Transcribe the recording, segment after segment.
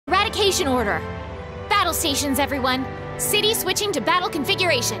Communication order. Battle stations, everyone. City switching to battle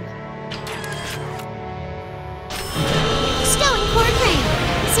configuration. Stowing core crane.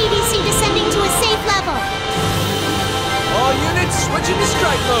 CDC descending to a safe level. All units switching to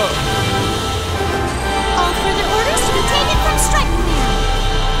strike mode. All further orders to be taken from strike command.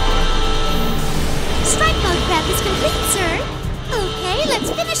 Strike mode prep is complete, sir. Okay,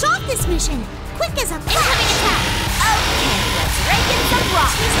 let's finish off this mission. Quick as a flash. Incoming attack. Okay, let's rake in some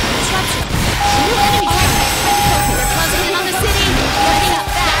rocks. Disruption. New enemies coming. They're closing in on the city. Lighting up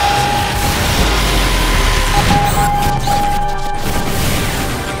fast.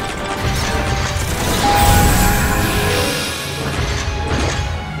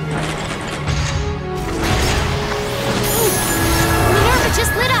 Minerva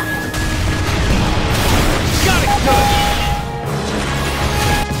just lit up. Got it good.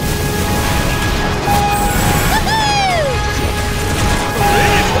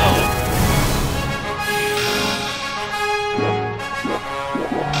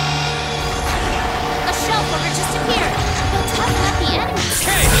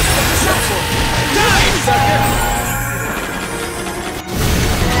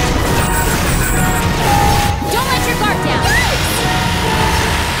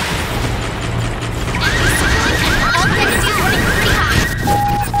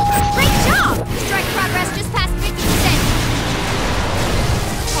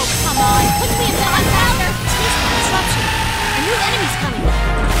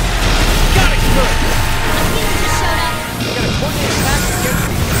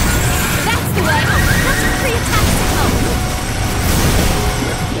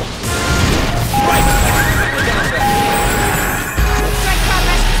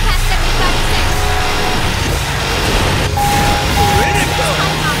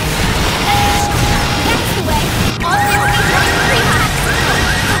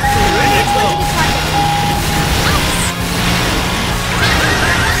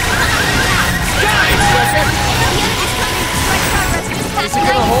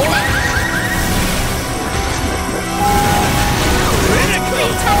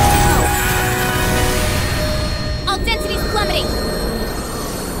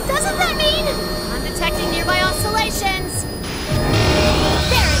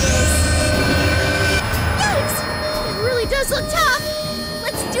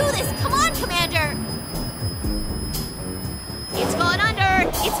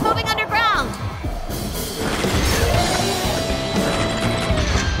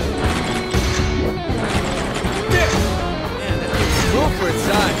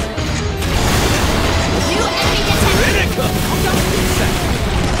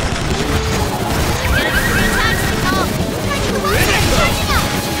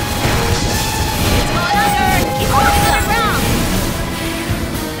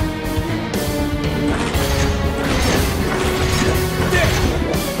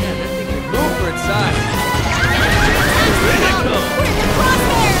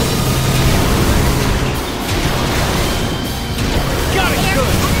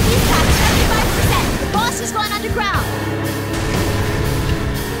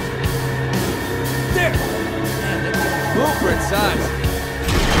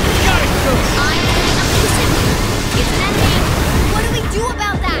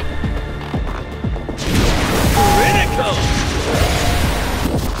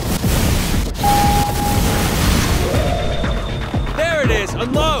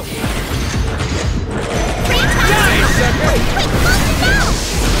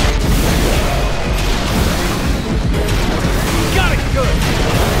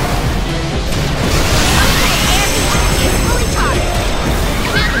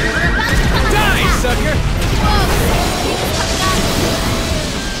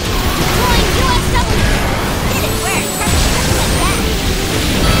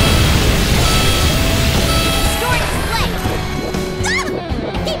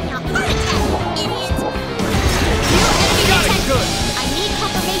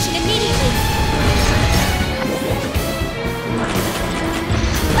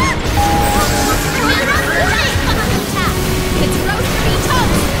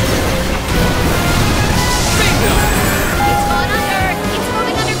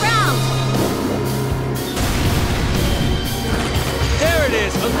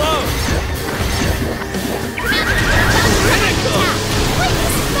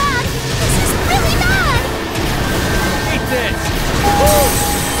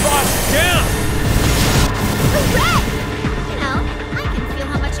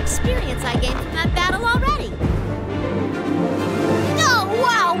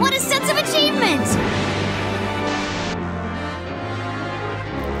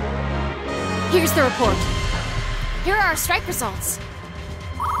 Here's the report. Here are our strike results.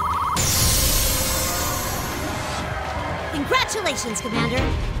 Congratulations, Commander.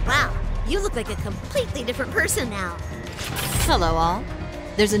 Wow, you look like a completely different person now. Hello, all.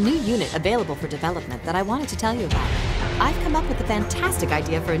 There's a new unit available for development that I wanted to tell you about. I've come up with a fantastic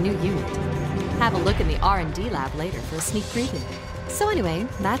idea for a new unit. Have a look in the R&D lab later for a sneak preview. So anyway,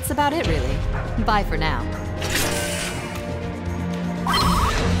 that's about it, really. Bye for now.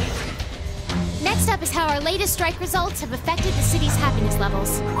 Next up is how our latest strike results have affected the city's happiness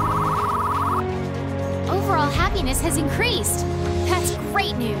levels. Overall happiness has increased. That's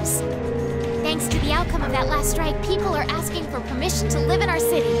great news. Thanks to the outcome of that last strike, people are asking for permission to live in our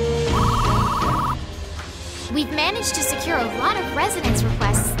city. We've managed to secure a lot of residence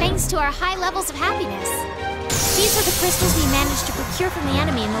requests thanks to our high levels of happiness. These are the crystals we managed to procure from the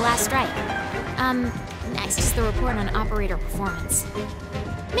enemy in the last strike. Next is the report on operator performance.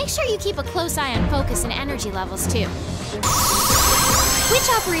 Make sure you keep a close eye on focus and energy levels, too. Which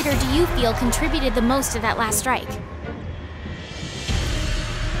operator do you feel contributed the most to that last strike?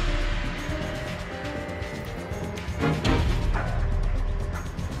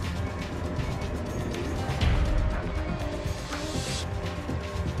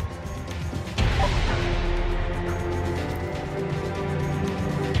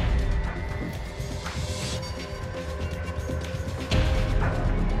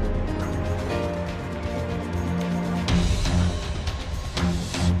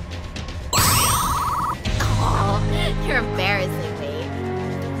 You're embarrassing me.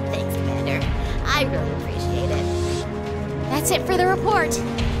 Thanks, Commander. I really appreciate it. That's it for the report.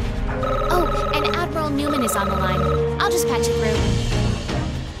 Oh, and Admiral Newman is on the line. I'll just patch you through.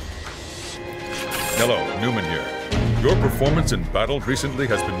 Hello, Newman here. Your performance in battle recently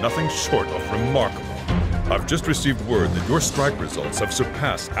has been nothing short of remarkable. I've just received word that your strike results have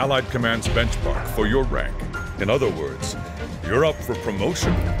surpassed Allied Command's benchmark for your rank. In other words, you're up for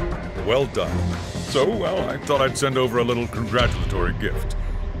promotion. Well done. So, well, I thought I'd send over a little congratulatory gift.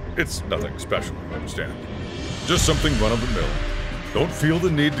 It's nothing special, you understand. Just something run-of-the-mill. Don't feel the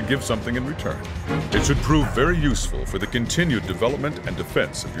need to give something in return. It should prove very useful for the continued development and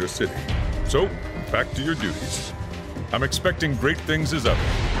defense of your city. So, back to your duties. I'm expecting great things as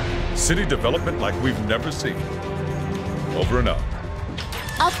ever. City development like we've never seen. Over and out.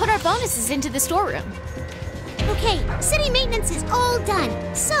 I'll put our bonuses into the storeroom. Okay, city maintenance is all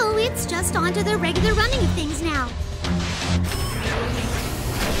done, so it's just on to the regular running of things now.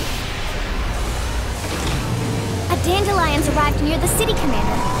 A dandelion's arrived near the city,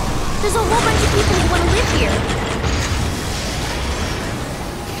 Commander. There's a whole bunch of people who want to live here.